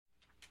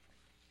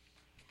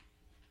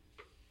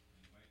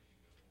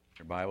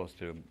Bibles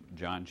to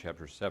John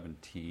chapter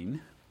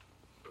 17.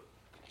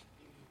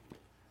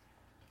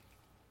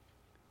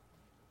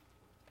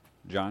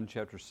 John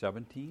chapter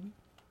 17.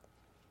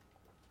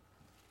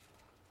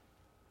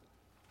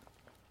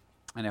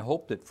 And I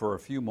hope that for a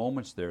few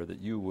moments there that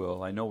you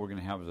will, I know we're going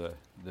to have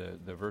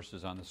the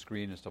verses on the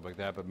screen and stuff like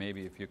that, but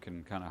maybe if you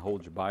can kind of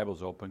hold your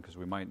Bibles open, because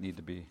we might need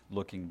to be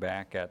looking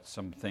back at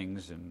some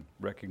things and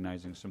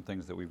recognizing some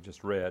things that we've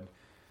just read.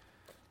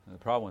 And the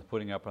problem with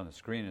putting up on the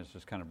screen is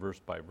just kind of verse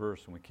by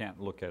verse, and we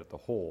can't look at it the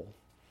whole.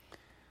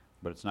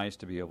 But it's nice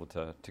to be able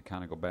to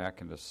kind of go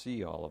back and to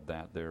see all of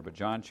that there. But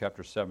John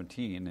chapter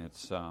 17,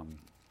 it's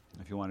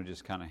if you want to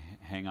just kind of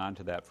hang on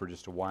to that for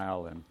just a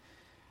while and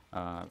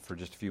for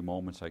just a few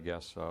moments, I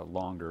guess,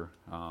 longer.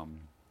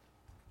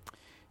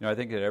 I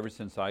think that ever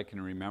since I can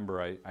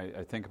remember,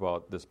 I think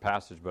about this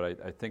passage, but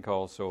I think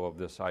also of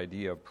this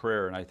idea of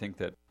prayer, and I think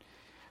that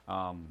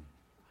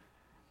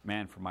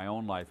for my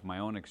own life, my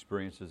own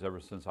experiences ever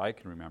since I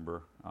can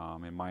remember,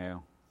 in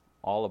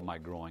all of my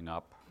growing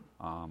up,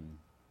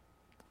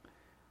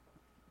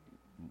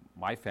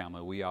 my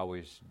family, we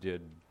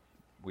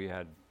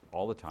had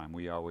all the time.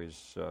 We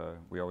always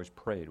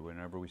prayed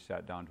whenever we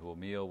sat down to a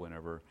meal,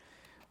 whenever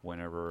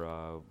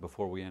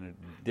before we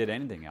did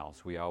anything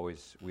else. We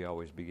always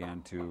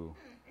began to.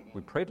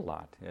 We prayed a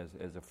lot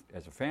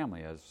as a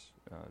family,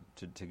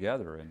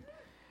 together.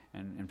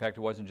 And in fact,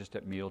 it wasn't just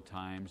at meal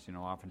times.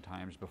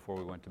 Oftentimes before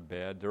we went to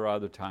bed. There are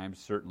other times,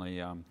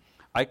 certainly.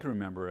 I can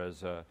remember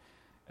as a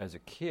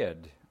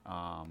kid,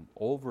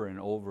 over and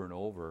over and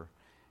over.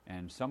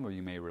 And some of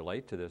you may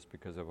relate to this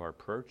because of our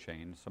prayer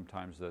chain.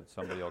 Sometimes that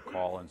somebody will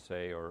call and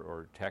say,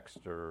 or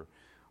text,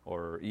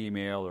 or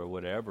email, or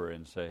whatever,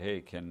 and say,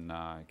 "Hey, can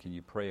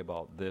you pray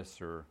about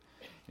this?" Or,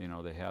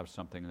 they have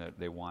something that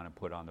they want to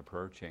put on the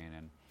prayer chain.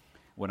 And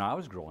when I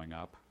was growing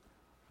up,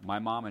 my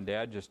mom and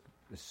dad just,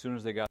 as soon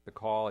as they got the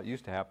call, it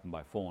used to happen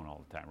by phone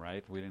all the time,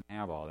 right? We didn't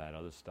have all that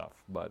other stuff.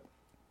 But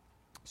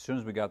as soon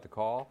as we got the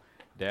call,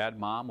 Dad,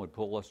 Mom would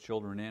pull us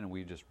children in, and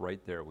we just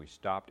right there, we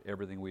stopped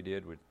everything we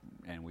did,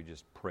 and we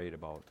just prayed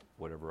about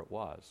whatever it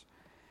was.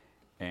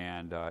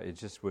 And it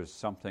just was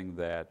something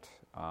that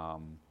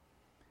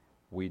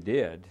we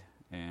did,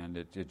 and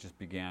it just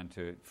began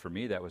to, for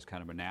me, that was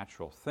kind of a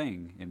natural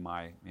thing in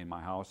my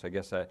house. I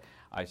guess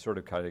I sort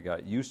of kind of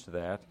got used to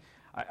that.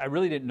 I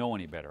really didn't know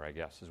any better, I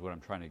guess, is what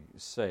I'm trying to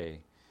say.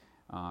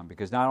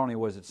 Because not only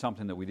was it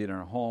something that we did in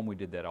our home, we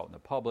did that out in the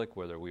public,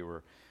 whether we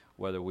were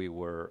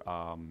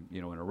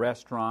in a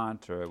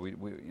restaurant, or we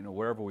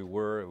wherever we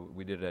were,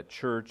 we did it at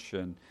church,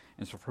 and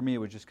so for me it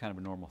was just kind of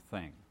a normal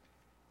thing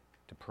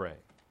to pray,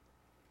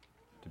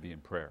 to be in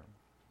prayer.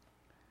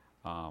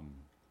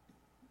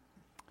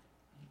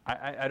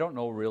 I don't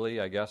know really,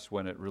 I guess,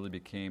 when it really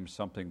became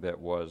something that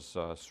was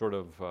sort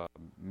of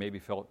maybe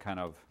felt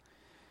kind of,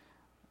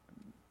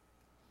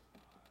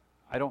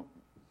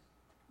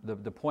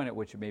 the point at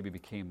which it maybe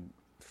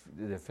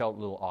it felt a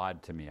little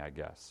odd to me, I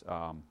guess.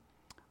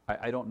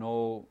 I don't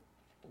know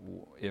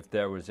if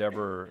there was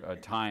ever a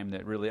time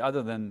that really,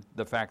 other than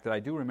the fact that I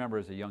do remember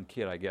as a young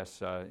kid, I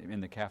guess,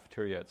 in the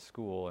cafeteria at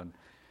school,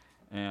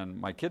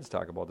 and my kids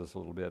talk about this a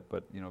little bit,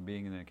 but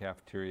being in the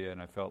cafeteria,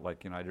 and I felt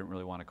like I didn't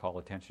really want to call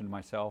attention to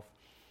myself,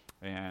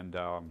 and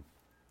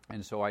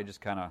so I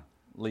just kind of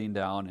leaned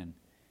down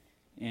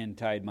and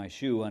tied my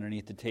shoe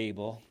underneath the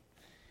table,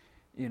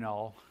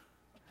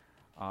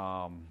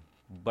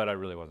 but I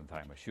really wasn't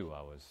tying my shoe.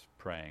 I was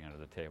praying under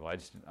the table.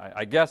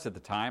 I guess at the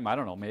time, I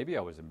don't know, maybe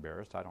I was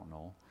embarrassed, I don't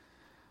know.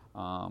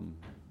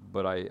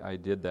 But I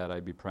did that.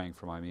 I'd be praying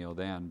for my meal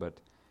then. But,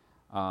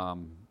 I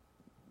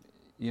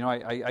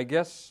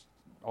guess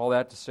all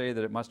that to say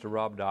that it must have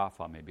rubbed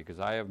off on me, because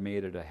I have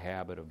made it a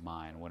habit of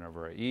mine.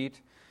 Whenever I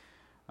eat,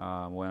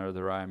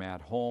 whether I'm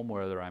at home,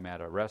 whether I'm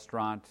at a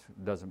restaurant,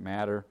 doesn't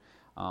matter.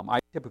 I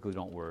typically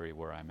don't worry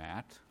where I'm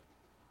at.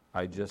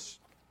 I just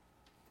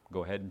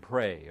go ahead and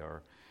pray,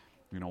 or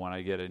when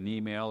I get an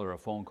email or a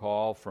phone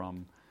call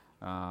from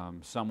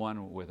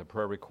someone with a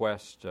prayer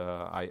request,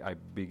 I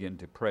begin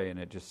to pray, and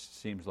it just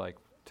seems like,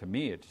 to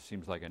me, it just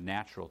seems like a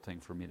natural thing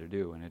for me to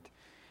do, and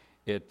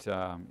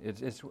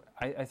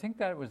I think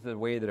that was the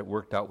way that it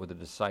worked out with the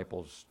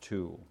disciples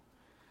too.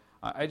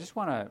 I just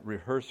want to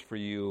rehearse for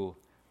you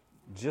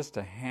just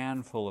a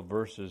handful of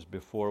verses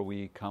before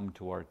we come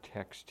to our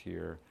text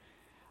here.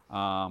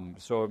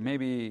 So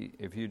maybe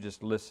if you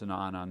just listen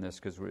on this,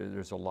 because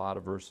there's a lot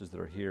of verses that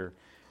are here.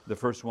 The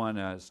first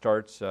one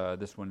starts,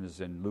 this one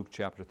is in Luke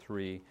chapter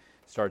 3,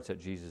 starts at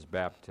Jesus'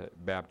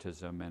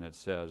 baptism, and it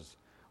says,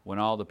 "When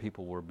all the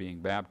people were being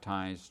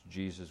baptized,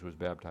 Jesus was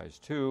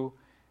baptized too,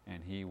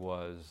 and he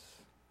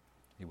was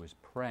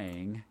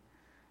praying,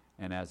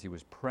 and as he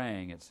was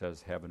praying, it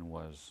says heaven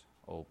was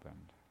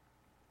opened."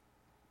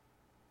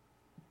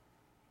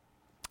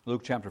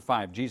 Luke chapter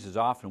 5, Jesus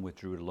often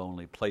withdrew to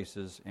lonely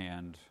places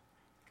and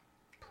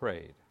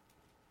prayed.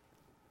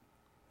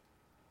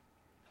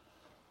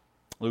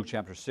 Luke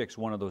chapter 6,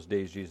 one of those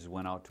days Jesus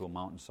went out to a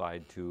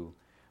mountainside to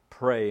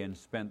pray and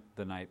spent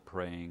the night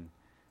praying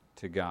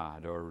to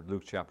God. Or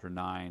Luke chapter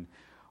 9,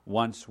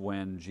 once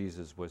when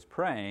Jesus was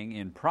praying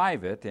in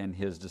private and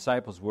his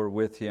disciples were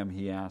with him,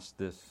 he asked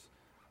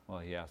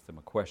them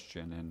a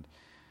question.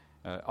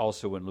 And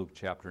also in Luke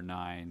chapter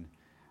 9,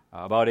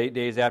 about 8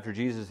 days after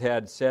Jesus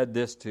had said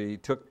this, he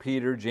took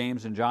Peter,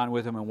 James, and John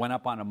with him and went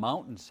up on a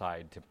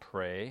mountainside to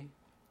pray.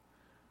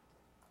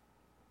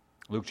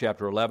 Luke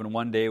chapter 11,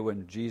 one day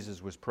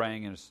Jesus was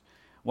praying in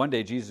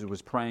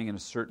a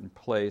certain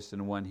place,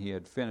 and when he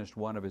had finished,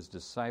 one of his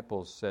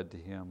disciples said to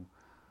him,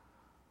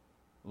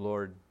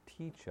 "Lord,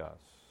 teach us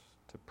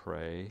to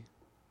pray."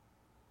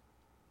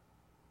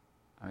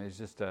 I mean, it's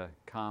just a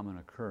common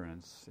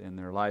occurrence in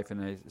their life,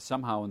 and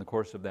somehow in the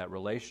course of that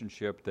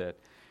relationship that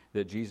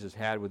Jesus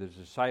had with his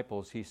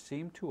disciples, he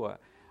seemed to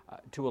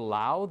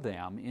allow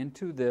them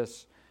into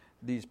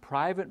these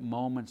private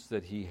moments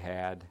that he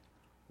had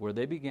where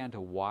they began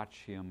to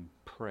watch him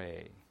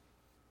pray.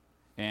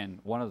 And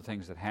one of the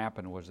things that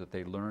happened was that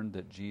they learned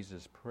that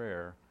Jesus'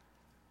 prayer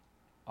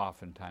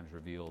oftentimes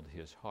revealed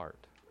his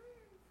heart.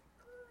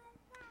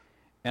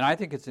 And I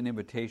think it's an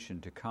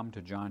invitation to come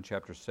to John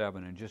chapter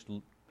 7 and just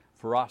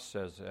for us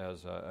as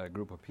a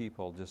group of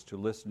people just to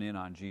listen in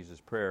on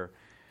Jesus' prayer.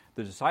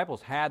 The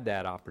disciples had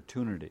that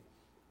opportunity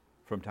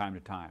from time to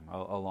time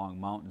along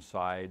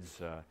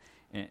mountainsides,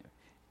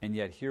 and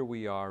yet here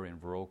we are in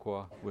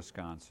Viroqua,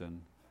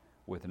 Wisconsin,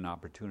 with an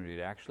opportunity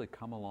to actually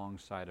come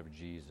alongside of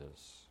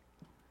Jesus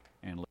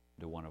and listen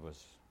to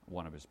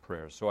one of his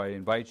prayers. So I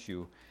invite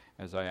you,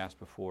 as I asked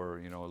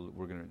before,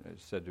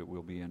 said that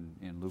we'll be in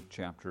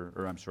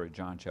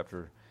John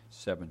chapter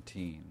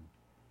 17,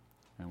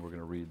 and we're going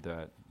to read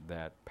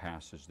that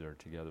passage there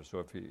together.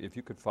 So if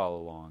you could follow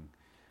along,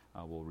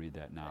 we'll read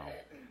that now.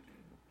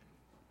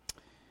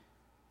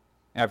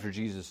 After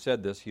Jesus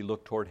said this, he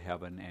looked toward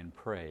heaven and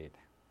prayed.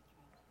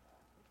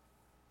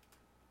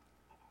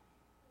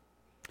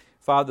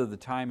 Father, the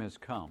time has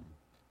come.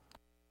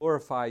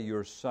 Glorify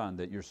your Son,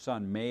 that your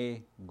Son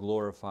may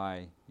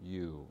glorify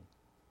you.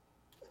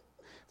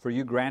 For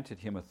you granted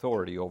him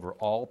authority over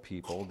all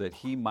people, that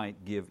he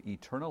might give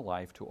eternal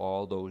life to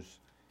all those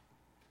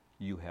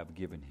you have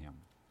given him.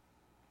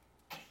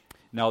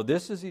 Now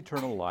this is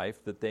eternal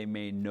life, that they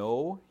may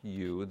know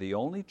you, the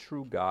only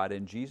true God,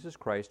 and Jesus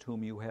Christ,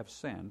 whom you have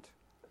sent.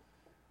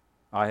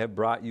 I have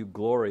brought you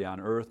glory on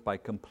earth by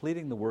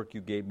completing the work you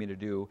gave me to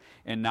do.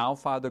 And now,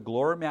 Father,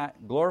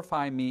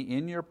 glorify me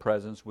in your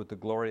presence with the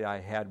glory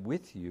I had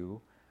with you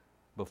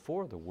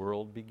before the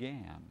world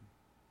began.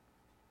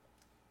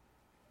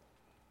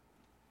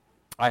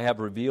 I have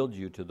revealed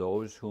you to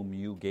those whom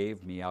you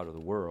gave me out of the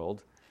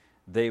world.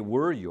 They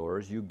were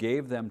yours, you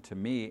gave them to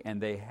me, and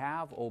they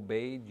have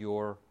obeyed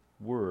your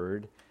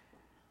word.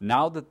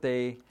 Now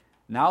they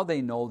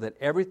know that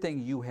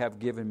everything you have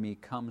given me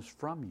comes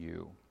from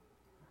you.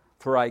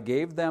 For I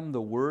gave them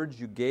the words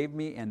you gave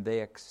me, and they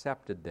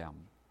accepted them.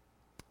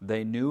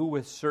 They knew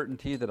with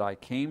certainty that I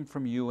came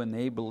from you, and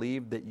they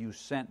believed that you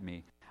sent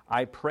me.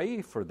 I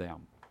pray for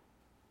them.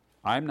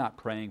 I am not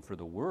praying for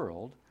the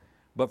world,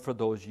 but for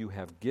those you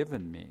have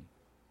given me,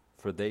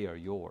 for they are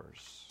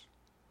yours.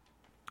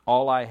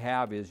 All I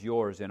have is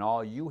yours, and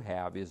all you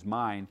have is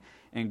mine,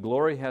 and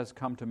glory has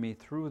come to me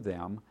through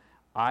them.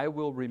 I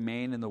will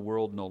remain in the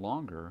world no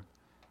longer,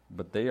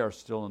 but they are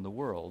still in the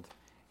world,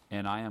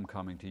 and I am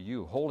coming to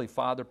you. Holy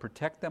Father,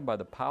 protect them by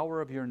the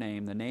power of your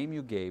name, the name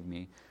you gave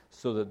me,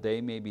 so that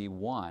they may be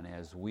one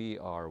as we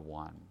are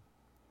one.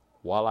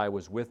 While I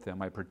was with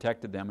them, I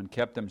protected them and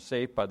kept them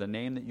safe by the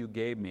name that you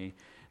gave me.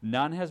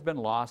 None has been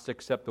lost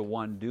except the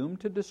one doomed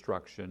to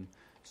destruction,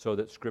 so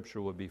that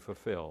Scripture will be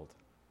fulfilled.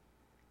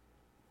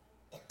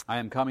 I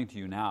am coming to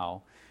you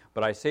now,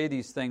 but I say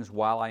these things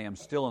while I am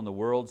still in the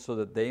world, so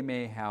that they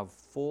may have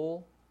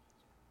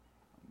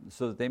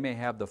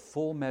the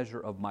full measure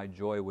of my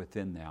joy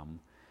within them.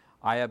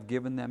 I have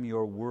given them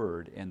your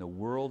word, and the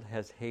world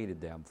has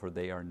hated them, for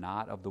they are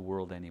not of the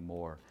world any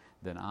more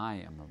than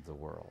I am of the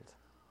world.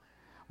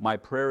 My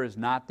prayer is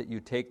not that you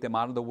take them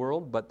out of the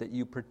world, but that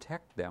you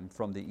protect them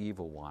from the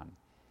evil one.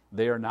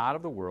 They are not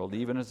of the world,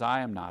 even as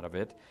I am not of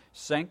it.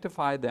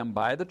 Sanctify them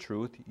by the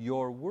truth.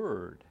 Your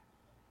word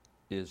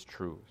is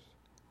truth.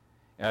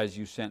 As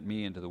you sent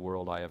me into the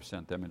world, I have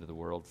sent them into the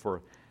world.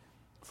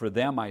 For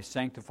them I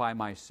sanctify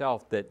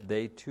myself, that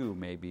they too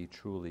may be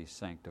truly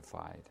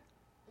sanctified.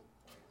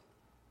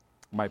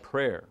 My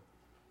prayer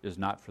is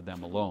not for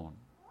them alone.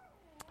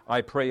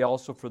 I pray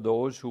also for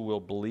those who will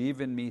believe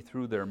in me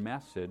through their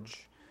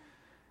message,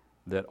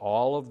 that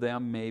all of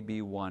them may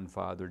be one,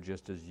 Father,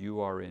 just as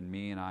you are in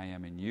me and I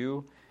am in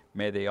you.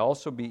 May they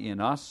also be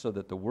in us, so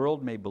that the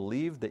world may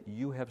believe that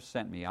you have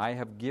sent me. I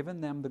have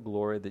given them the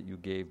glory that you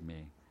gave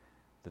me,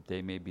 that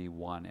they may be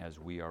one as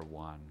we are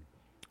one.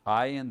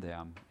 I in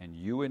them, and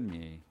you in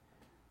me,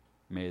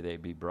 may they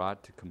be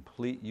brought to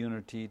complete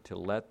unity, to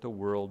let the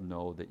world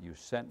know that you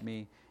sent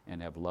me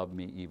and have loved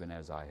me even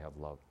as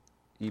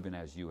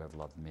you have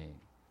loved me.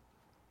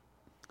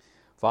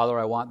 Father,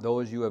 I want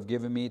those you have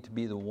given me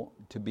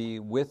to be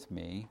with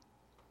me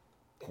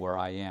where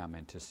I am,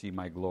 and to see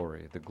my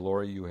glory, the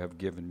glory you have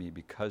given me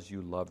because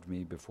you loved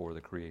me before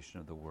the creation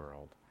of the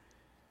world.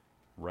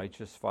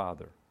 Righteous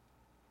Father,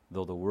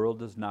 Though the world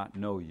does not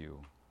know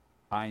you,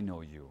 I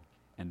know you,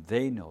 and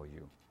they know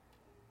you,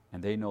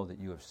 and they know that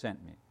you have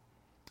sent me.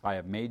 I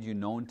have made you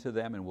known to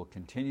them and will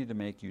continue to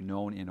make you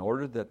known in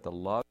order that the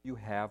love you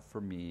have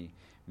for me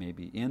may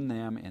be in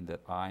them and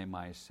that I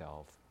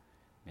myself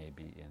may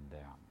be in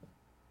them.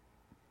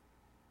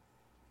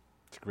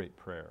 It's a great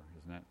prayer,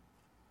 isn't it?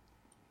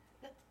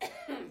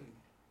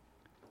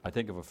 I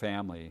think of a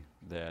family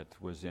that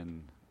was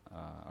in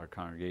our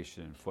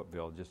congregation in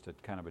Footville, just a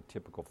kind of a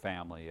typical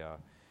family,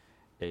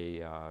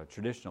 a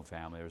traditional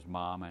family. There was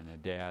mom and a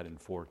dad and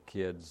 4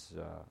 kids.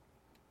 I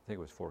think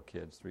it was 4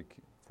 kids,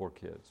 4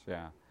 kids,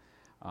 yeah.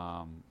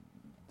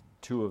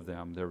 2 of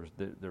them, there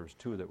was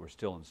 2 that were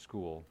still in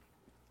school,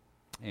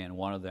 and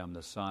one of them,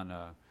 the son,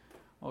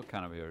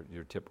 kind of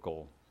your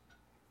typical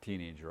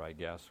teenager, I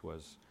guess,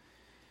 was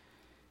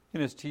in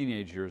his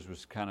teenage years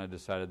was kind of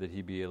decided that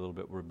he'd be a little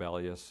bit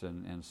rebellious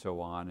and so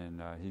on,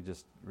 and he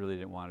just really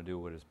didn't want to do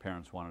what his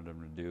parents wanted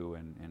him to do,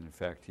 and in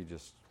fact he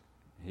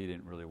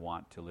didn't really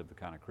want to live the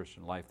kind of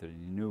Christian life that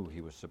he knew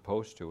he was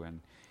supposed to.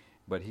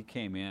 But he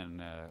came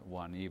in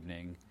one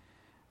evening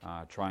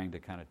trying to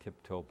kind of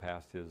tiptoe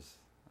past his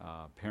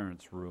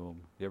parents' room.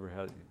 You ever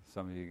had,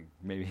 some of you,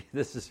 maybe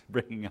this is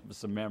bringing up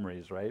some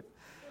memories, right?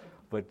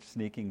 But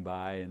sneaking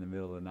by in the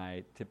middle of the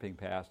night, tipping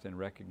past, and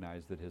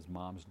recognized that his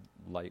mom's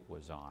light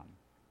was on.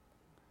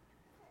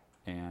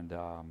 And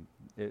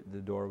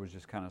the door was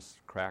just kind of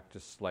cracked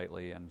just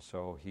slightly, and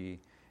so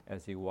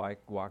as he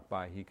walked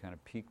by, he kind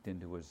of peeked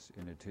into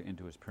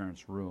his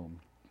parents' room.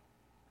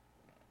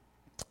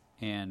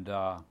 And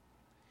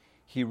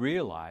he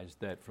realized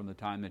that from the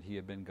time that he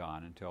had been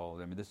gone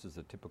until, this is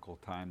a typical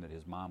time that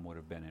his mom would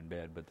have been in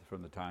bed, but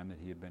from the time that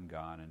he had been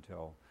gone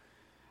until,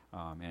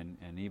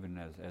 and even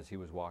as he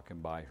was walking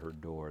by her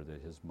door,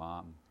 that his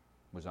mom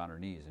was on her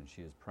knees and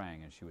she was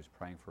praying, and she was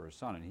praying for her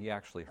son. And he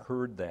actually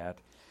heard that.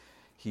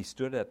 He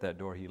stood at that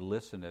door, he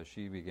listened as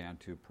she began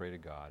to pray to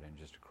God and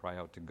just to cry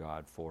out to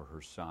God for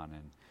her son.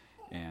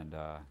 And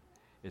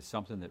it's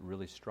something that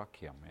really struck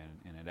him,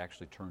 and it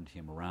actually turned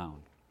him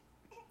around.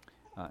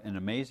 An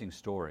amazing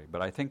story,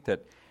 but I think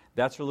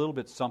that's a little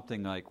bit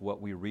something like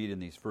what we read in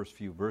these first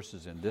few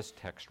verses in this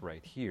text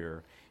right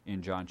here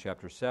in John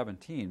chapter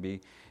 17.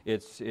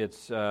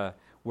 It's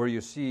where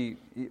you see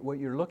what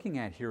you're looking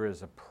at here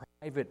is a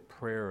private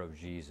prayer of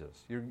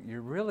Jesus.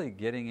 You're really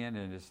getting in,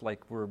 and it's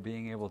like we're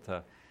being able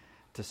to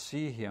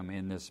see him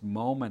in this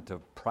moment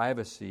of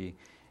privacy,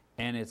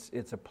 and it's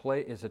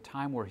a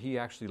time where he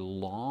actually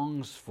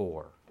longs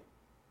for.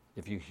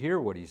 If you hear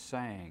what he's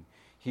saying,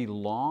 he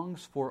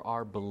longs for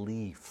our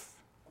belief.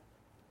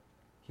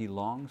 He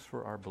longs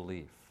for our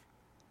belief.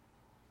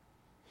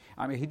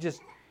 He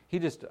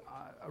just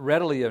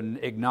readily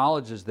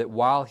acknowledges that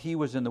while he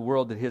was in the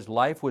world, that his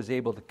life was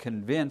able to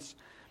convince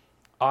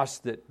us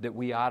that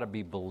we ought to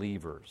be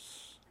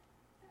believers.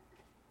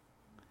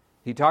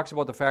 He talks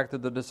about the fact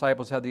that the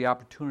disciples had the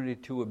opportunity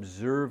to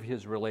observe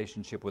his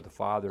relationship with the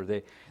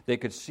Father. They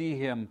could see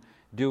him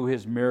do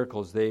his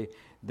miracles. They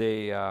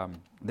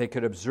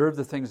could observe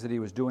the things that he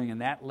was doing, and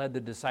that led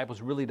the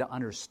disciples really to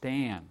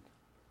understand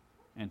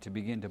and to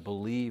begin to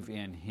believe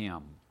in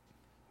him.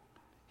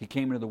 He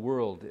came into the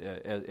world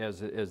as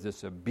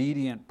this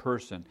obedient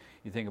person.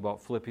 You think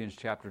about Philippians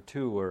chapter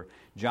 2 or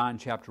John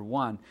chapter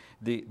 1.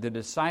 The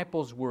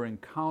disciples were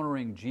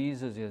encountering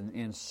Jesus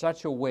in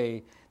such a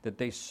way that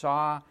they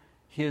saw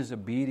his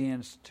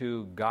obedience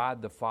to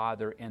God the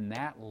Father, and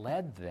that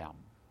led them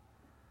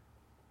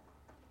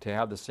to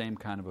have the same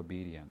kind of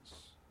obedience.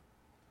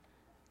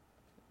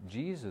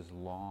 Jesus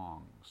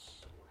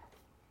longs.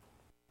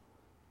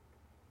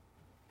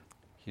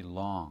 He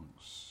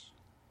longs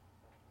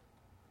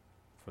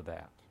for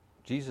that.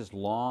 Jesus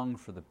longed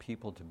for the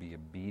people to be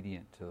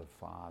obedient to the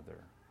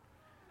Father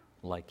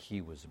like he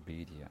was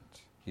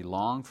obedient. He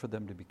longed for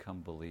them to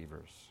become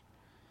believers.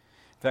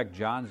 In fact,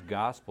 John's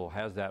gospel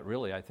has that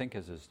really, I think,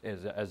 as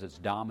its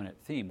dominant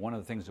theme. One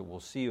of the things that we'll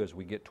see as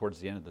we get towards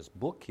the end of this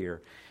book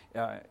here,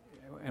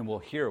 and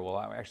we'll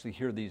actually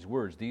hear these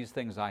words, "These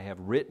things I have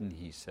written,"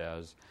 he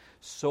says,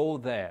 "so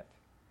that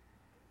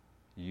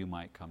you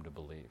might come to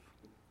believe."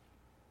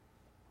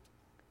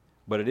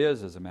 But it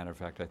is, as a matter of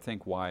fact, I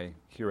think why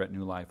here at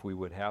New Life we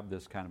would have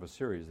this kind of a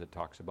series that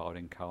talks about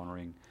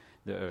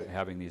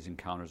having these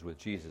encounters with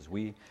Jesus.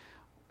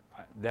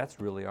 That's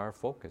really our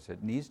focus.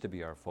 It needs to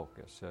be our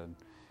focus.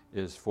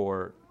 Is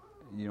for,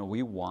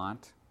 we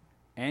want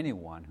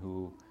anyone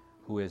who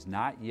has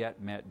not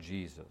yet met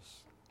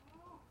Jesus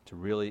to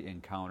really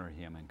encounter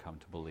him and come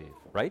to believe.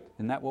 Right?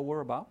 Isn't that what we're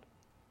about?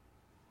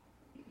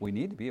 We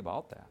need to be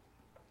about that.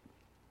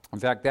 In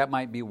fact, that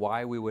might be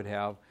why we would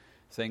have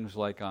things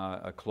like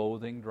a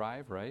clothing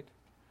drive, right?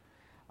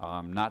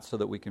 Not so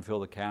that we can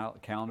fill the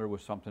calendar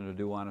with something to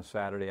do on a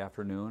Saturday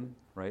afternoon,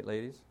 right,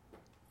 ladies?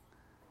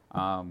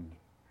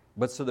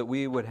 But so that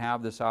we would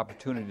have this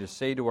opportunity to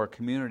say to our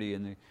community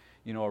and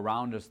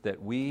around us that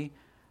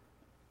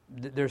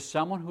there's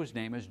someone whose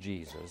name is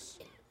Jesus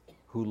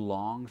who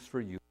longs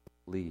for you to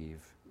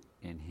believe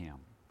in him.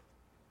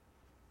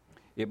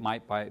 It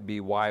might be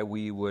why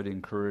we would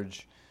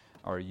encourage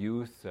our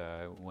youth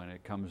when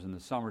it comes in the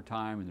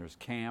summertime and there's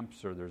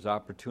camps or there's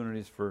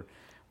opportunities for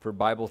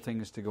Bible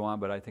things to go on.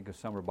 But I think of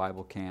summer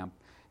Bible camp,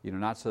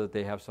 not so that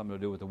they have something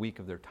to do with a week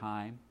of their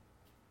time,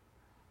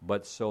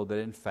 but so that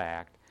in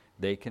fact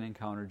they can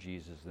encounter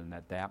Jesus and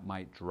that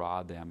might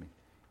draw them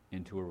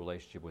into a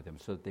relationship with Him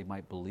so that they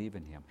might believe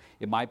in Him.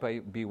 It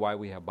might be why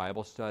we have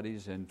Bible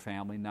studies and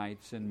family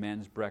nights and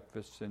men's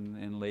breakfasts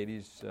and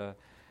ladies'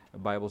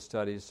 Bible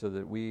studies, so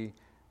that we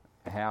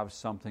have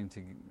something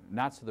to,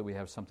 not so that we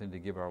have something to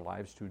give our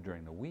lives to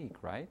during the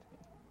week, right?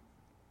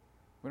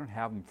 We don't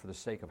have them for the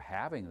sake of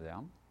having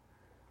them,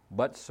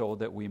 but so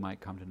that we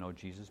might come to know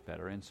Jesus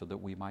better and so that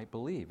we might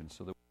believe and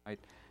so that we might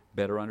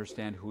better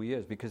understand who He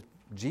is. Because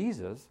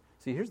Jesus,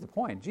 see, here's the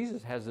point.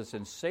 Jesus has this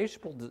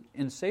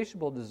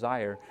insatiable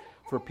desire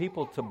for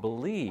people to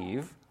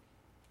believe.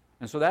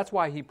 And so that's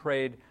why He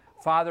prayed,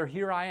 Father,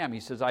 here I am. He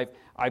says,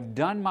 I've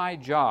done my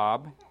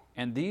job,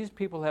 and these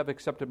people have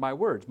accepted my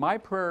words. My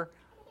prayer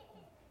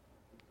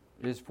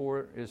is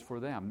for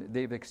them.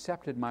 They've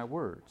accepted my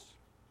words.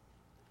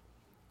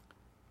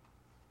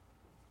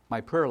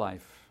 My prayer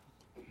life,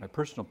 my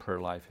personal prayer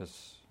life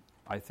has,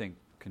 I think,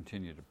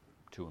 continued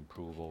to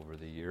improve over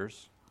the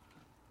years.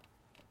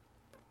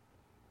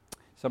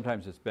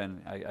 Sometimes it's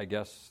been, I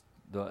guess,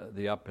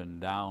 the up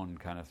and down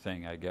kind of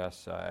thing, I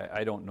guess.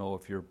 I don't know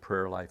if your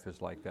prayer life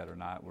is like that or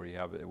not, where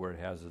it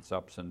has its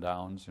ups and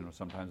downs.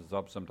 Sometimes it's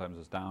up, sometimes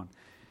it's down.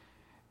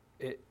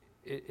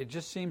 It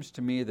just seems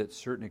to me that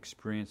certain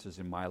experiences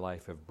in my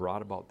life have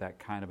brought about that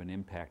kind of an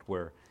impact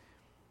where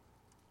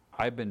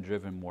I've been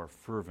driven more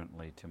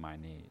fervently to my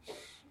knees.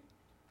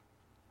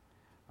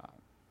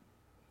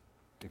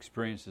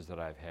 Experiences that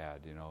I've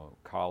had,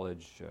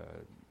 college,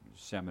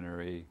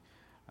 seminary,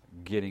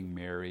 getting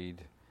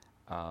married,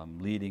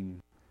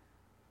 leading,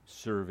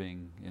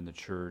 serving in the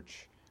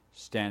church,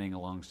 standing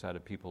alongside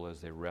of people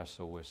as they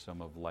wrestle with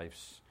some of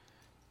life's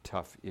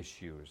tough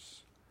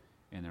issues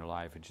in their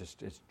life.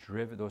 It's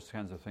driven, those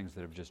kinds of things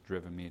that have just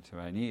driven me to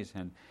my knees,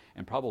 and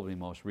probably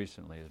most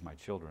recently is my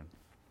children.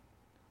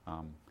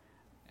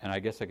 And I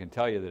guess I can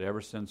tell you that ever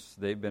since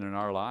they've been in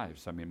our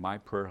lives, my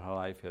prayer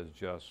life has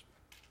just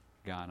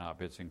gone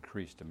up. It's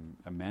increased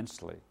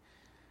immensely.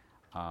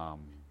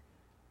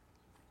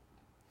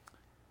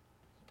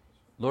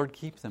 Lord,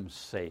 keep them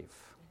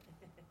safe.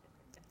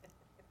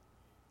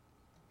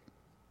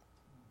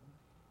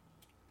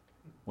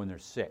 When they're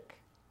sick,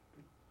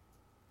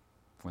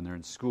 when they're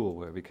in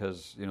school,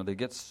 because they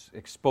get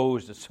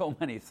exposed to so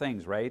many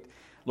things, right?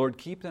 Lord,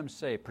 keep them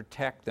safe,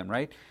 protect them,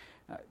 right?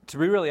 To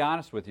be really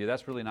honest with you,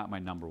 that's really not my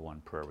number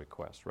one prayer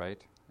request,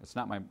 right? It's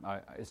not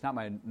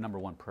my number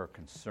one prayer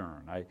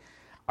concern.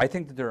 I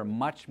think that there are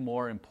much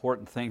more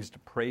important things to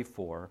pray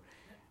for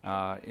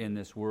in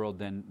this world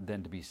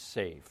than to be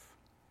safe.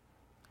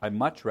 I'd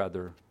much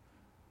rather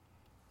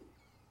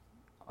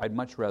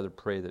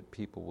pray that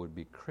people would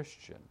be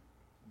Christian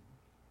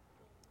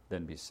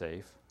than be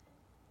safe.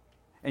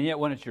 And yet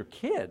when it's your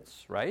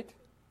kids, right?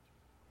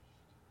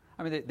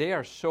 They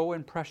are so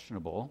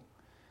impressionable.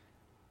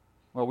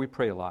 Well, we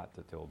pray a lot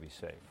that they'll be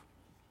safe.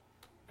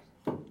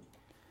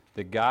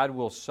 That God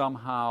will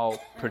somehow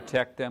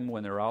protect them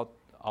when they're out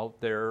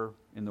there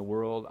in the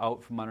world,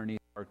 out from underneath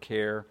our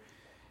care,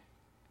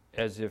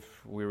 as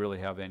if we really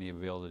have any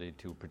ability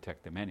to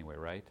protect them anyway,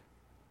 right?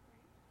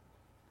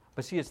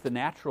 But see, it's the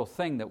natural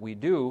thing that we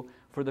do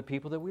for the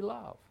people that we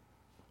love.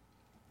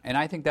 And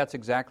I think that's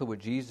exactly what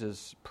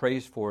Jesus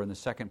prays for in the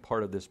second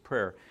part of this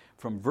prayer.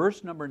 From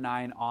verse number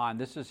 9 on,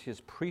 this is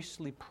His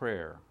priestly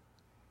prayer,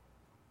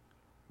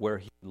 where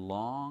He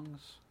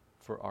longs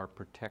for our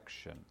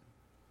protection.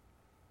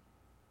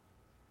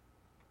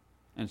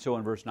 And so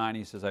in verse 9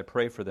 He says, I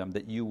pray for them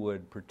that you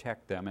would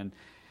protect them. And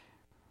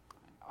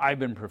I've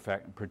been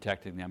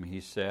protecting them,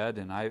 He said,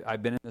 and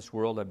I've been in this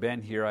world, I've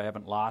been here, I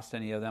haven't lost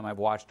any of them, I've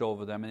watched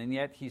over them, and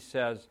yet He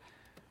says,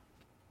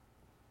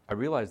 I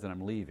realize that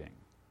I'm leaving.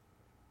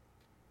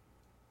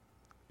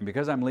 And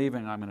because I'm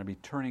leaving, I'm going to be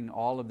turning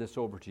all of this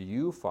over to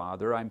you,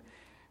 Father.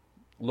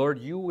 Lord,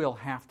 you will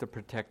have to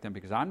protect them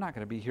because I'm not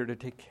going to be here to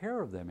take care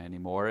of them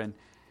anymore.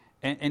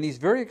 And He's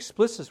very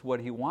explicit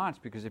what He wants,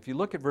 because if you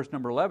look at verse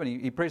number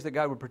 11, He prays that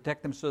God would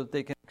protect them so that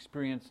they can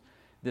experience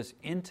this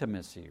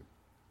intimacy,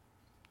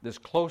 this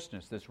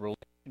closeness, this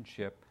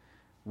relationship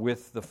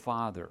with the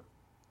Father.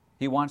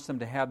 He wants them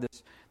to have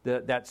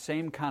that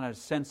same kind of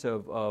sense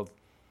of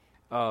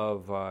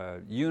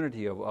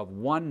unity, of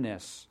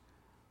oneness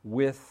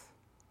with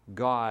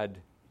God,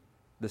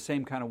 the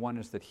same kind of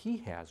oneness that He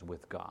has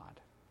with God.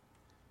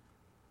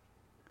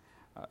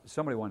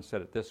 Somebody once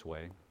said it this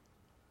way: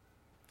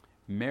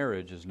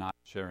 marriage is not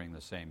sharing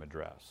the same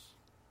address.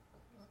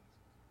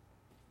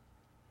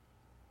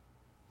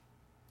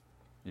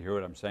 You hear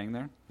what I'm saying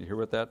there? You hear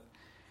what that?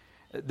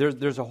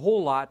 There's a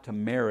whole lot to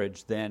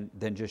marriage than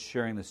just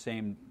sharing the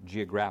same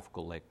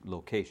geographical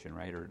location,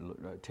 right, or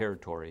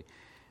territory.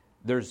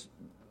 There's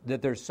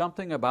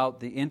something about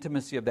the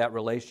intimacy of that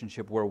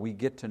relationship where we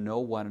get to know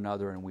one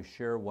another and we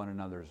share one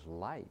another's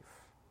life.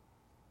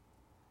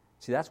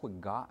 See, that's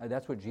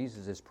what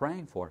Jesus is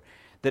praying for.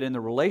 That in the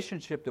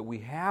relationship that we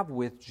have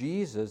with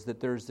Jesus, that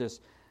there's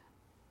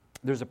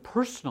a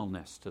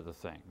personalness to the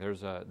thing.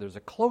 There's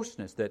a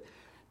closeness that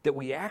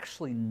we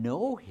actually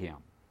know Him,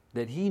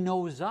 that He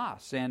knows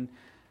us, and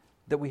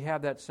that we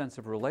have that sense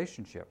of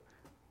relationship,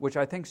 which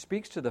I think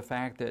speaks to the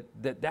fact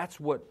that's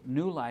what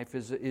New Life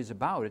is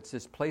about. It's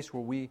this place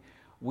where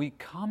we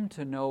come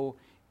to know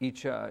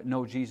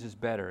know Jesus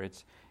better.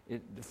 It's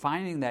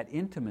finding that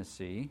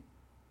intimacy.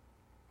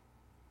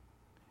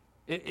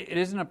 It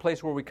isn't a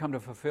place where we come to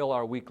fulfill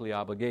our weekly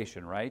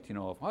obligation, right?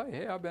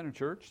 Hey, I've been in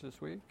church this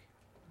week.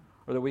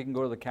 Or that we can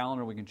go to the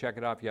calendar and we can check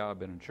it off, yeah, I've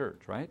been in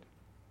church, right?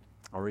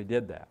 Already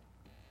did that.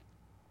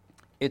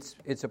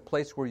 It's a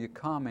place where you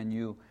come and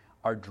you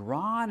are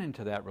drawn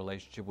into that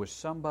relationship with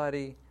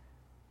somebody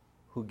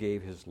who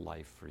gave his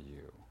life for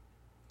you.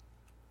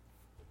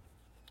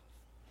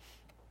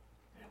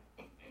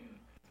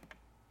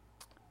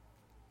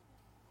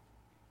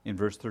 In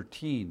verse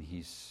 13,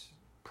 he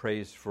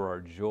prays for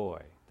our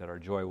joy, that our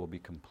joy will be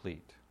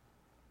complete.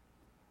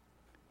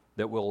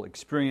 That we'll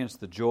experience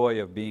the joy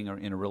of being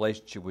in a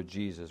relationship with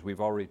Jesus. We've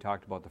already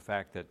talked about the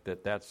fact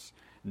that that's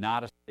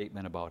not a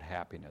statement about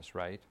happiness,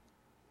 right?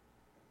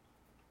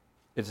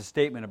 It's a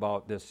statement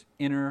about this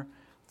inner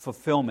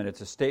fulfillment.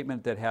 It's a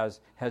statement that has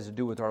to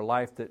do with our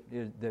life, that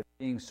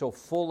being so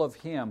full of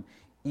Him,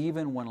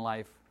 even when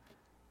life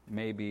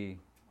may be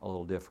a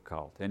little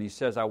difficult. And he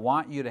says, I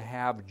want you to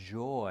have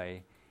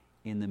joy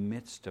in the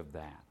midst of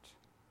that.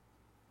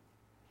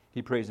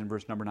 He prays in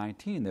verse number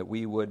 19 that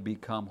we would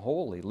become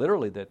holy.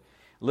 Literally,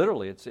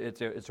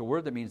 it's a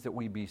word that means that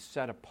we be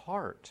set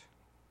apart,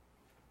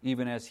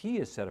 even as He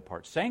is set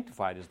apart.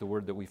 Sanctified is the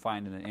word that we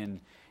find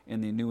in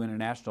the New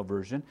International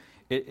Version.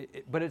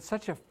 But it's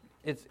such a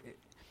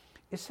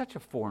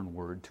foreign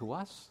word to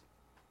us.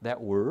 That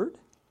word,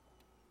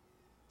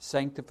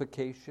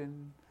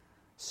 sanctification,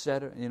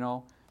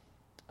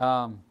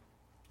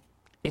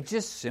 it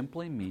just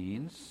simply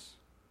means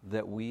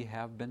that we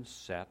have been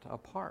set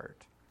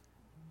apart.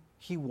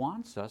 He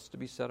wants us to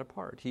be set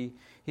apart. He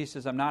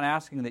says, I'm not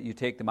asking that you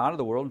take them out of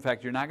the world. In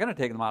fact, you're not going to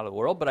take them out of the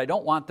world, but I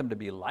don't want them to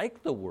be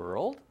like the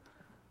world.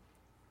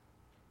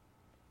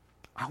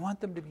 I want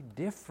them to be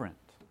different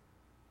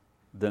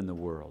than the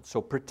world.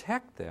 So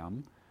protect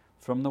them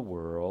from the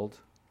world.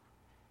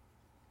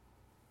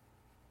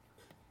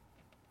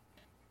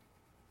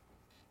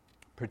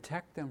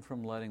 Protect them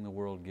from letting the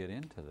world get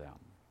into them.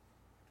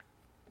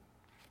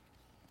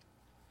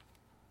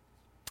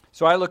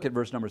 So I look at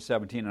verse number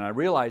 17 and I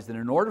realize that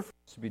in order for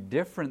us to be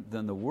different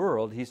than the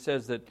world, he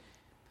says that,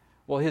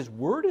 His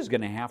Word is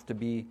going to have to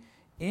be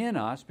in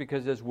us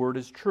because His Word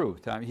is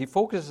truth. He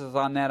focuses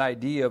on that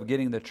idea of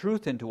getting the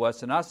truth into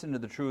us and us into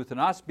the truth and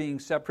us being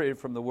separated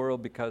from the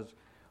world because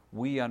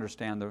we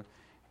understand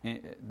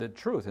the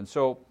truth. And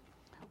so,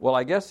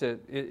 I guess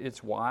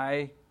it's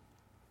why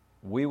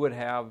we would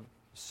have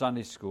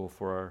Sunday school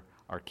for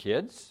our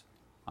kids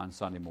on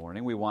Sunday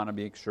morning. We want to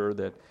make sure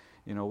that,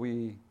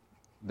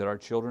 that our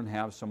children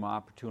have some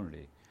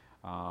opportunity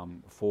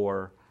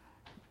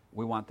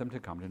we want them to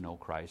come to know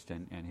Christ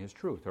and His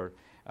truth. Or,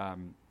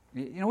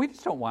 we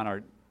just don't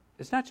want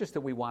it's not just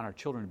that we want our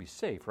children to be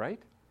safe, right?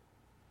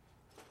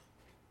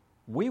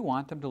 We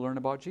want them to learn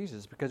about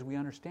Jesus because we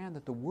understand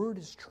that the Word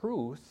is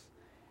truth,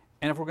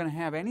 and if we're going to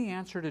have any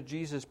answer to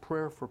Jesus'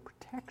 prayer for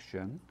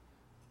protection,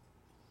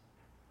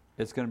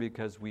 it's going to be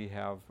because they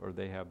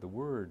have the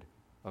Word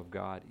of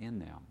God in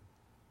them,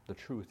 the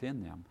truth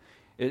in them.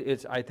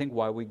 It's, I think,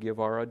 why we give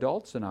our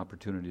adults an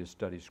opportunity to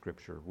study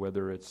Scripture.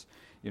 Whether it's,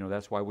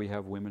 that's why we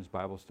have women's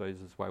Bible studies.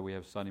 That's why we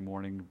have Sunday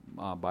morning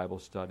Bible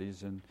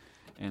studies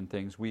and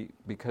things.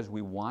 Because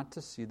we want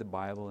to see the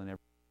Bible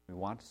we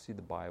want to see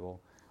the Bible,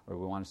 or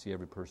we want to see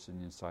every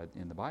person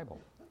in the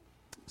Bible.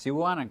 See, we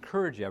want to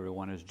encourage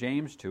everyone, as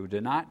James to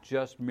not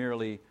just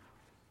merely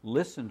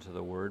listen to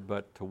the Word,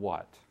 but to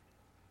what?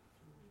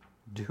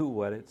 Do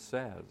what it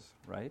says,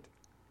 right?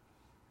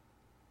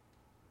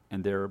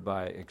 And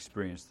thereby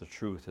experience the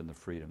truth and the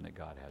freedom that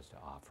God has to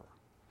offer.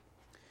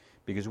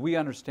 Because we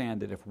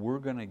understand that if we're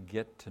going to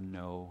get to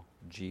know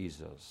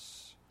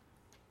Jesus,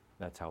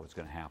 that's how it's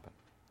going to happen.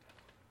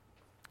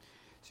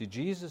 See,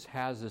 Jesus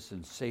has this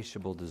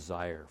insatiable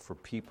desire for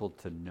people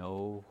to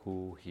know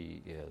who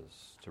He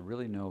is, to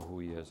really know who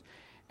He is,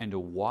 and to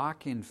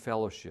walk in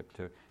fellowship,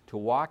 to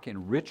walk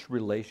in rich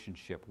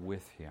relationship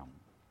with Him.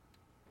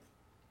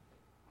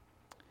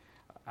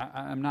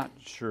 I'm not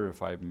sure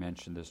if I've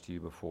mentioned this to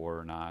you before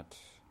or not.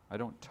 I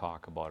don't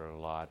talk about it a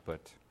lot, but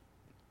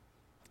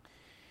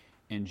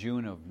in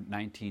June of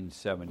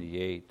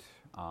 1978,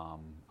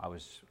 I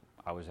was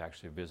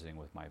actually visiting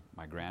with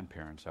my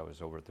grandparents. I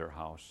was over at their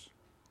house.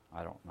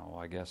 I don't know,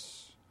 I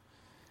guess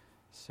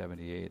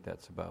 78,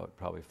 that's about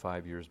probably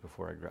 5 years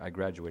before I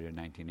graduated in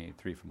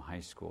 1983 from high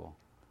school.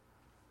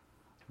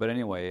 But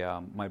anyway,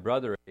 my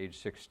brother at age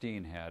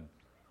 16 had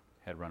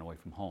run away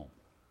from home.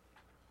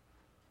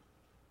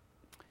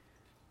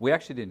 We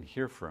actually didn't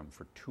hear from him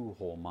for 2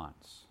 whole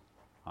months.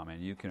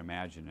 And you can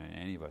imagine, and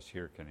any of us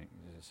here can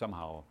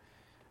somehow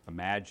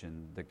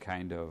imagine the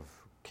kind of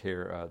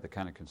care, the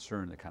kind of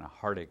concern, the kind of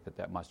heartache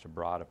that must have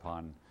brought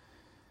upon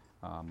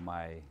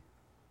my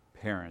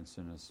parents,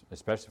 and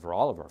especially for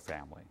all of our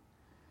family.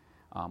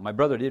 My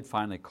brother did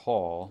finally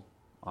call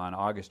on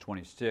August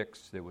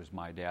 26th. It was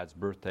my dad's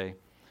birthday.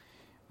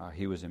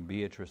 He was in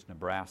Beatrice,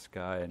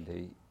 Nebraska,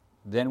 and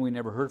then we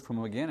never heard from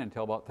him again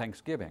until about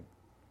Thanksgiving.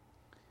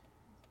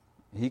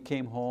 He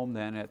came home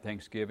then at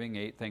Thanksgiving,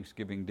 ate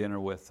Thanksgiving dinner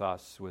with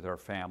us, with our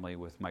family,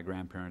 with my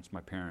grandparents,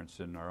 my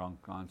parents, and our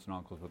aunts and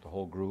uncles, with the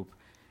whole group.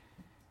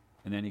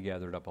 And then he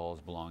gathered up all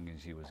his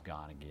belongings. He was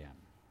gone again.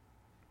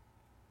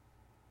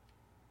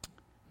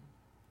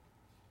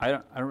 I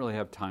don't really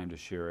have time to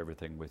share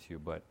everything with you,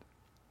 but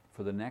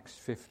for the next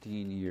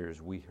 15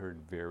 years, we heard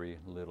very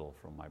little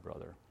from my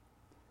brother.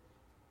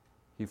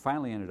 He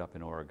finally ended up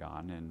in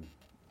Oregon, and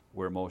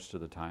where most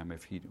of the time,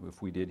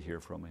 if we did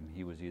hear from him,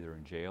 he was either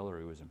in jail or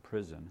he was in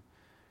prison.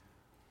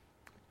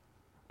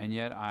 And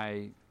yet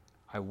I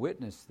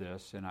witnessed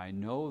this, and I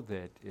know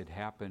that it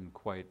happened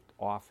quite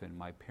often.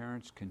 My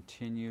parents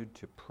continued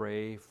to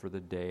pray for the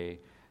day.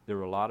 There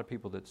were a lot of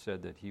people that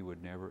said that he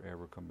would never,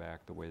 ever come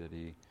back the way that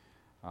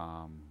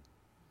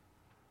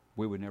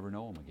we would never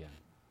know him again.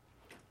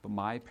 But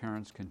my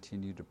parents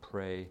continued to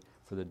pray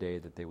for the day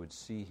that they would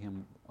see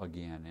him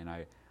again. And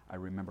I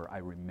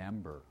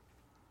remember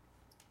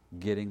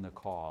getting the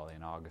call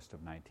in August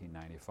of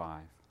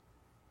 1995.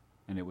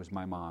 And it was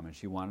my mom, and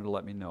she wanted to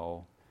let me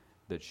know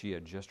that she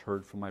had just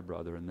heard from my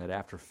brother and that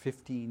after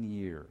 15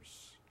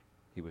 years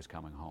he was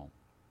coming home.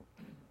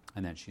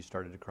 And then she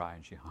started to cry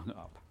and she hung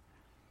up.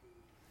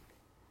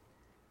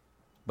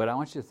 But I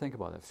want you to think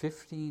about it.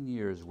 15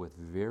 years with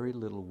very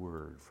little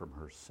word from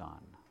her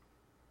son.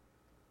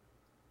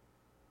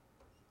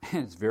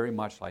 And it's very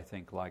much, I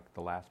think, like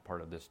the last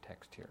part of this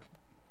text here.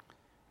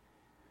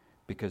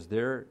 Because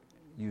there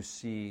you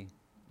see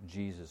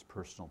Jesus'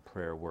 personal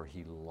prayer where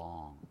he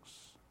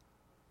longs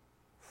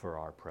for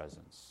our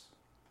presence.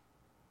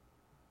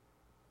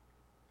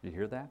 You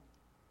hear that?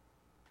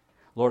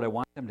 Lord, I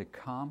want them to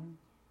come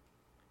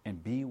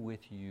and be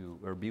with you,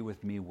 or be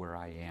with me where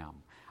I am.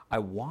 I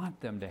want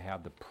them to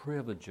have the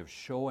privilege of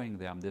showing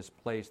them this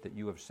place that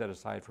you have set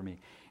aside for me.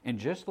 And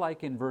just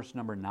like in verse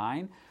number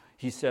 9,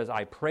 he says,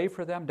 I pray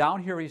for them.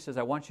 Down here he says,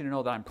 I want you to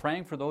know that I'm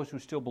praying for those who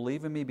still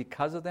believe in me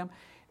because of them.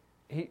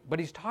 But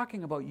he's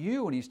talking about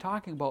you, and he's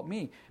talking about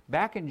me.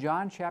 Back in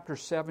John chapter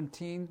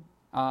 17,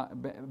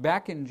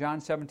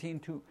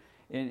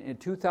 in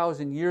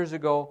 2,000 years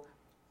ago,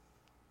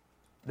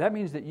 that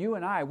means that you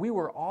and I, we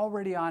were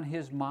already on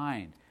his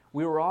mind.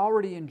 We were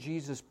already in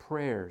Jesus'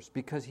 prayers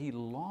because he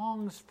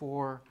longs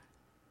for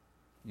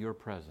your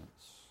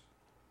presence.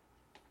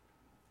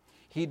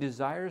 He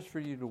desires for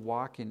you to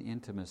walk in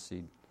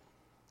intimacy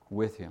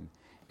with him.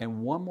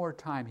 And one more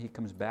time, he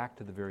comes back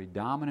to the very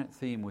dominant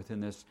theme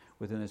within this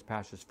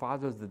passage.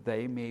 Father, that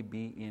they may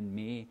be in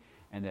me,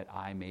 and that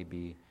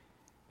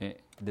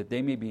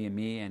they may be in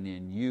me and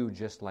in you,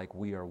 just like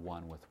we are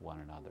one with one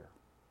another.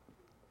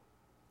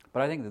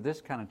 But I think that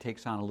this kind of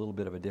takes on a little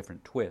bit of a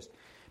different twist,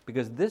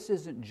 because this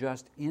isn't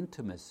just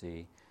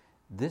intimacy.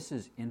 This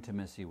is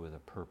intimacy with a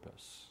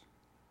purpose.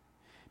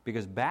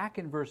 Because back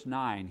in verse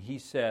 9, he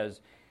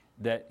says,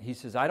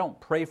 I don't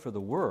pray for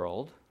the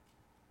world.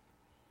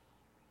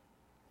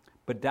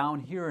 But down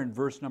here in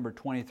verse number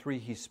 23,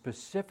 he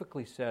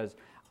specifically says,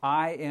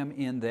 I am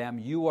in them,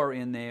 you are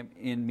in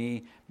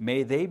me.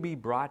 May they be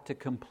brought to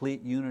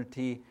complete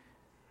unity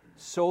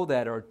so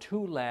that, or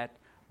to let,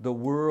 the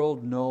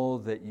world know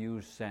that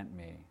you sent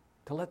me.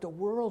 To let the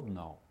world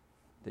know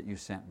that you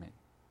sent me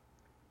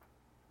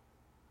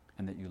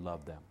and that you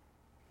love them.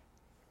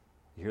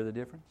 You hear the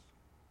difference?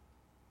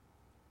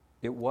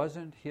 It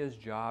wasn't his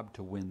job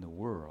to win the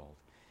world.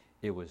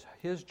 It was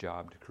his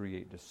job to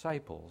create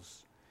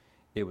disciples.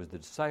 It was the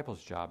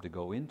disciples' job to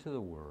go into the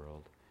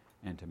world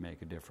and to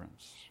make a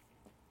difference.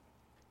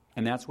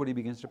 And that's what he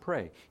begins to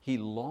pray. He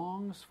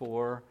longs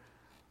for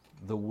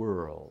the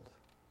world.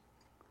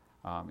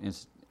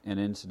 And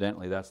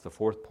incidentally, that's the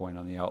fourth point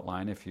on the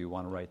outline, if you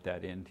want to write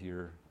that into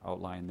your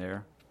outline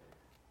there.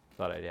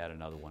 Thought I'd add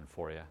another one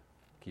for you.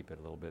 Keep it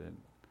a little bit in.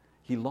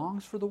 He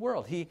longs for the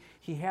world. He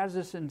has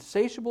this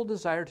insatiable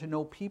desire to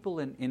know people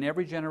in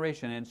every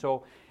generation. And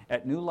so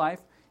at New Life,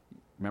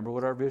 remember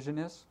what our vision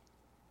is?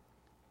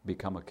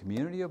 Become a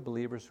community of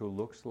believers who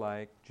looks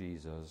like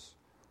Jesus,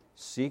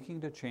 seeking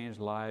to change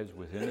lives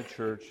within the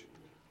church,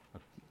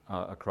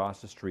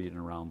 across the street, and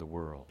around the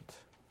world.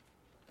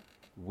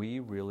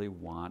 We really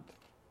want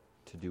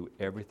to do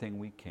everything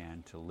we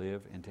can to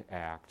live and to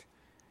act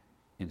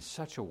in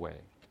such a way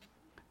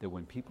that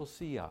when people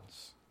see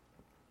us,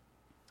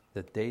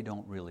 that they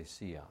don't really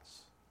see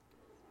us,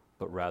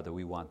 but rather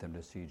we want them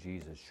to see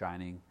Jesus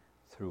shining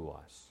through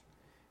us,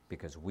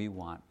 because we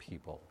want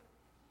people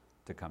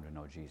to come to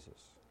know Jesus.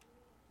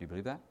 Do you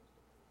believe that?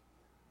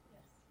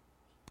 Yes.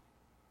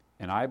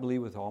 And I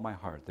believe with all my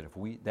heart that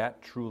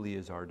that truly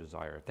is our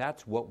desire. If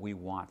that's what we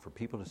want, for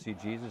people to see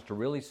Jesus, to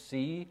really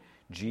see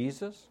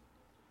Jesus,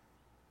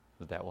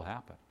 that will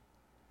happen.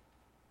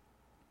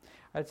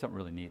 I had something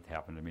really neat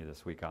happen to me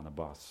this week on the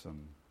bus,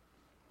 and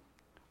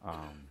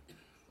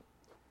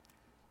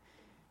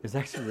It's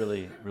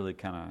actually really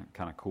kind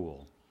of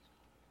cool.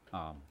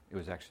 It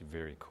was actually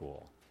very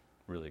cool,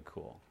 really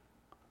cool.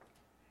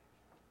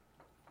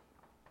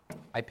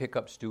 I pick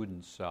up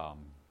students. I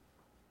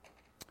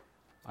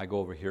go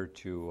over here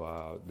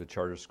to the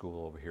charter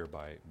school over here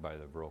by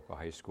the Viroqua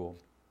High School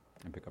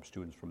and pick up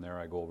students from there.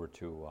 I go over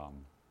to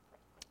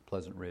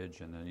Pleasant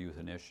Ridge and the Youth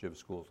Initiative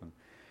schools and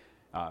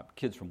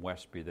kids from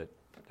Westby that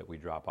we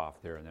drop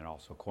off there, and then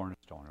also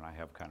Cornerstone. And I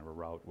have kind of a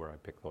route where I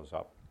pick those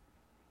up.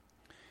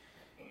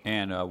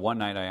 And one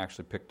night I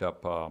actually picked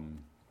up, I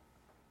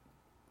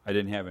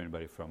didn't have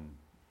anybody from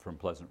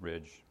Pleasant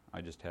Ridge.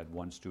 I just had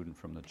one student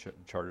from the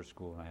charter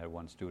school, and I had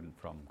one student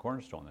from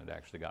Cornerstone that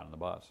actually got on the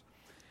bus.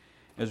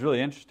 It was really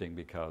interesting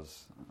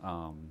because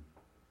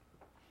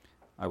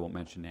I won't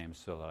mention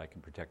names so that I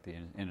can protect the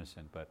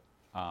innocent, but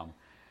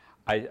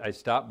I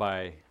stopped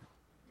by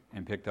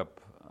and picked up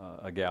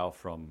a gal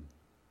from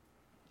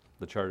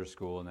the charter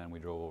school, and then we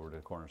drove over to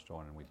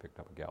Cornerstone and we picked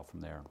up a gal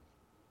from there.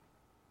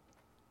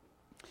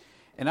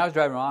 And I was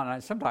driving around,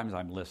 and sometimes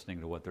I'm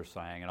listening to what they're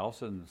saying, and all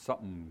of a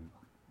sudden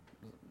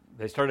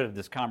they started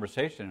this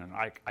conversation, and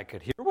I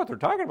could hear what they're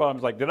talking about. I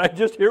was like, did I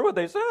just hear what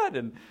they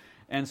said?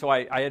 And so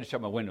I had to shut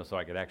my window so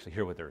I could actually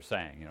hear what they were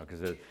saying,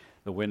 because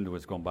the wind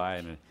was going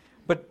by.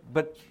 But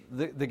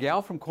the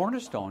gal from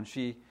Cornerstone,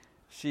 she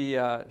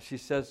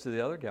says to the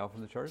other gal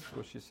from the charter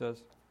school, she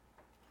says,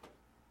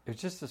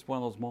 it's just this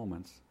one of those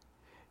moments.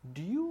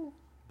 Do you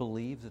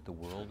believe that the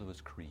world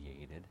was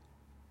created?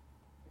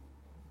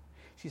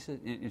 She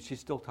said, and she's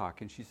still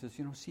talking. She says,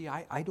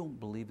 I don't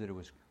believe that it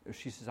was.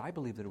 She says, I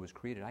believe that it was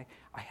created. I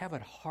have a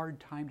hard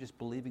time just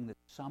believing that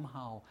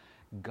somehow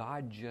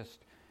God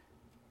just,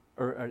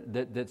 or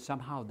that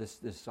somehow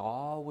this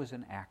all was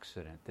an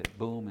accident. That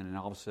boom, and then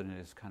all of a sudden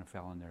it just kind of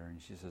fell in there. And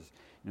she says,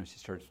 she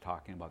starts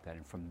talking about that.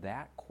 And from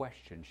that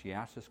question, she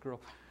asked this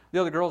girl.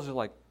 The other girls are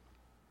like,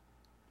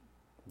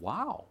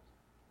 wow.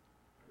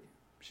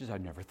 She says,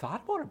 I've never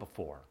thought about it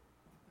before.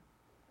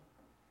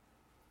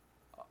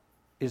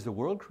 Is the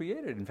world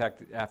created? In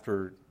fact,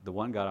 after the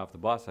one got off the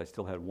bus, I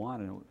still had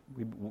one,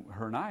 and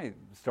her and I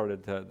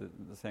started to,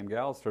 the same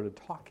gal started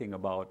talking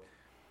about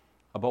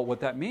what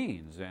that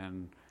means,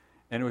 and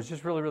it was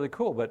just really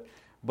cool.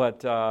 But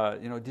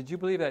did you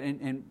believe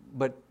that?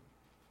 But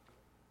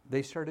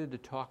they started to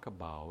talk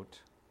about.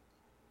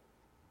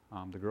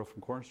 The girl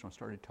from Cornerstone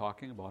started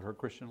talking about her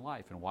Christian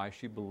life and why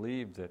she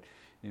believed that,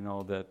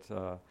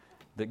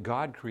 that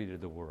God created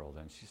the world.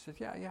 And she said,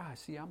 yeah,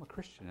 see, I'm a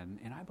Christian,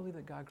 and I believe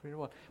that God created the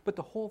world. But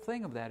the whole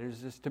thing of that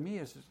is to me,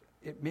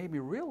 it made me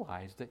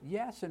realize that,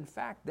 yes, in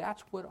fact,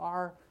 isn't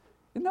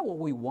that what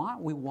we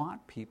want? We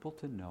want people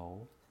to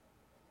know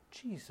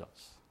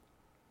Jesus.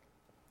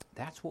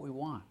 That's what we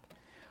want.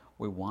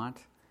 We want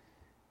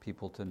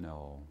people to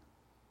know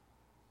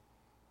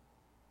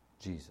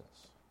Jesus.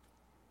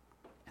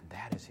 And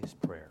that is his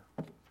prayer.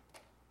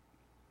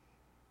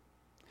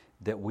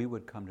 That we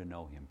would come to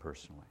know him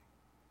personally.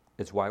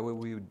 It's why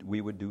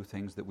we would do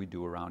things that we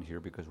do around here,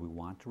 because we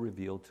want to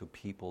reveal to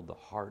people the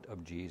heart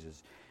of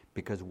Jesus.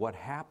 Because what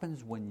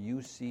happens when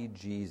you see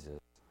Jesus,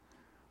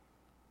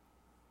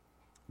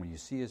 when you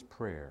see his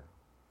prayer,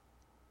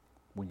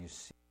 when you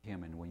see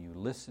him and when you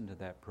listen to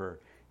that prayer,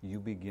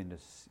 you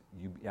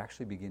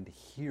actually begin to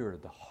hear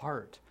the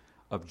heart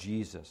of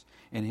Jesus.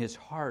 And his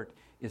heart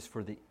is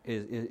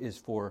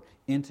for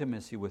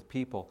intimacy with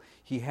people.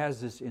 He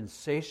has this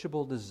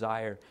insatiable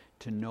desire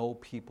to know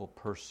people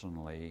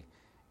personally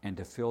and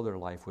to fill their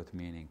life with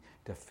meaning,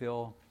 to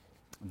fill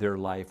their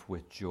life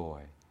with joy.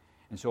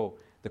 And so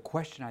the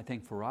question, I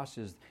think, for us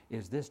is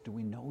this: do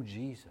we know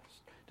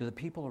Jesus? Do the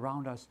people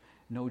around us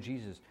know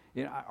Jesus?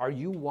 Are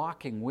you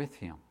walking with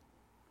him?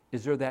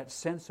 Is there that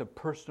sense of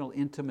personal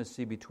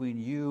intimacy between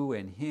you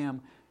and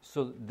him,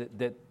 so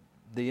that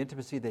the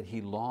intimacy that he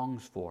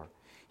longs for?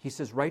 He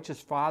says,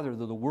 righteous Father,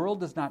 though the world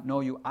does not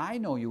know you, I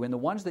know you, and the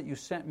ones that you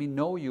sent me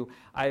know you.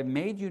 I have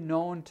made you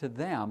known to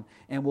them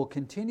and will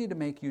continue to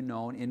make you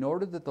known, in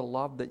order that the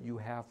love that you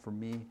have for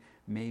me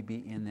may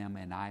be in them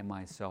and I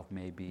myself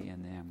may be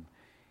in them.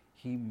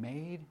 He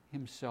made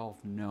himself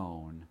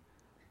known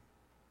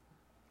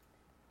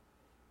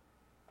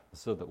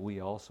so that we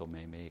also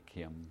may make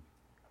him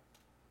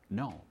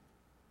known.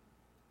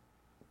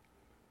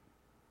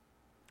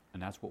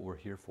 And that's what we're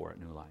here for at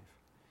New Life.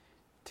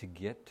 To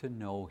get to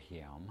know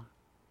him,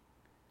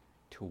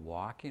 to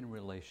walk in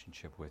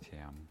relationship with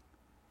him,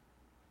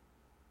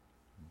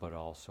 but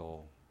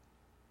also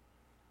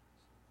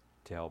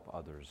to help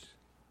others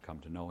come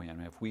to know him.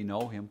 And if we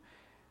know him,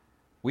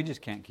 we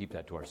just can't keep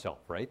that to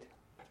ourselves, right?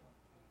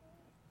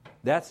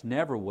 That's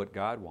never what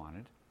God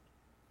wanted.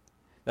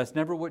 That's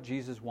never what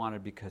Jesus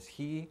wanted, because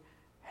he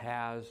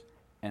has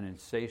an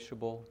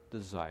insatiable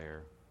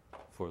desire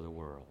for the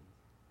world.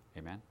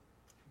 Amen?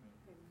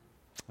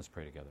 Let's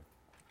pray together.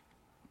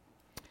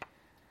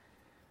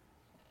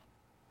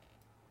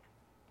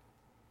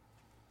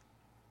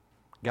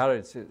 God,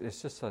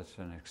 it's just such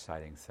an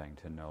exciting thing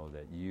to know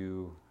that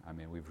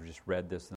we've just read this